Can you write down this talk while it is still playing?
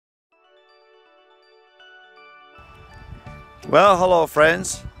Well, hello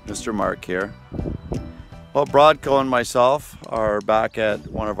friends, Mr. Mark here. Well, Brodco and myself are back at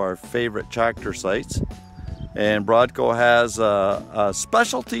one of our favorite tractor sites, and Brodco has a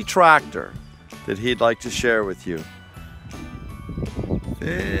specialty tractor that he'd like to share with you.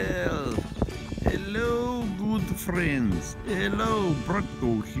 Well, hello good friends. Hello,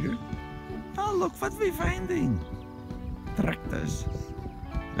 Brodco here. Oh, look what we're finding. Tractors.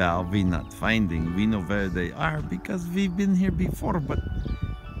 Well, we're not finding, we know where they are because we've been here before, but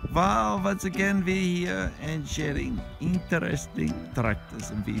well, once again we're here and sharing interesting tractors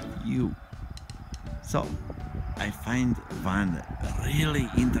with you. So, I find one really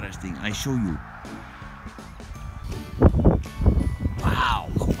interesting. I show you. Wow,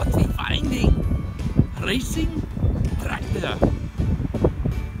 look what we're finding. Racing tractor.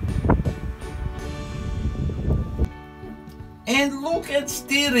 And look at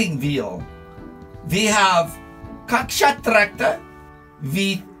steering wheel. We have Kaksha tractor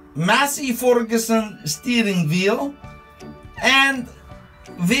with Massey Ferguson steering wheel, and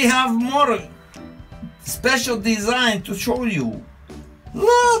we have more special design to show you.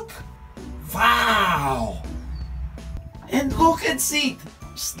 Look! Wow! And look at seat,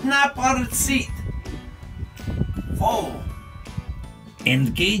 snapper seat. Whoa!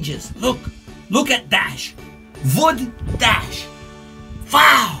 And gauges. Look at dash. Wood dash.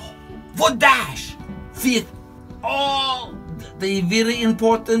 Wow! Wood dash with all the very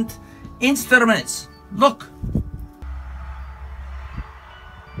important instruments. Look.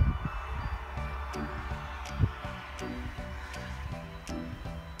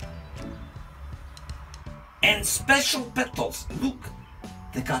 And special pedals. Look,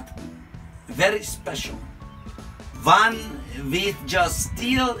 they got very special. One with just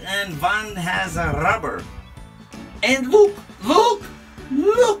steel and one has a rubber. And look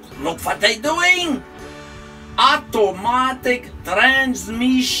what they're doing. Automatic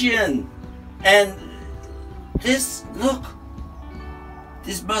transmission. And this, look,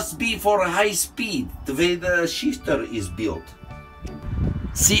 this must be for high speed, the way the shifter is built.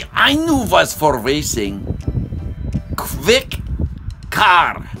 See, I knew was for racing. Quick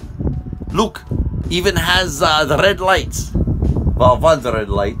car. Look, even has the red lights. Well, one red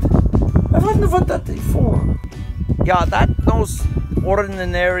light. I wonder what that is for. Yeah, that knows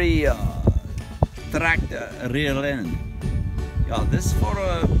ordinary tractor rear end. Yeah, this for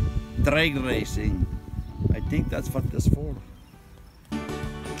drag racing. I think that's what this for.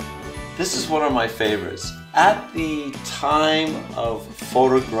 This is one of my favorites. At the time of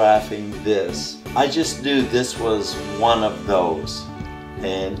photographing this, I just knew this was one of those,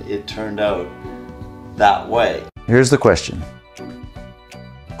 and it turned out that way. Here's the question.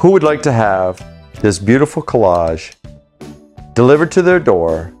 Who would like to have this beautiful collage delivered to their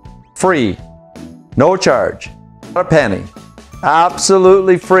door, free, no charge, not a penny,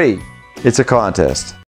 absolutely free? It's a contest.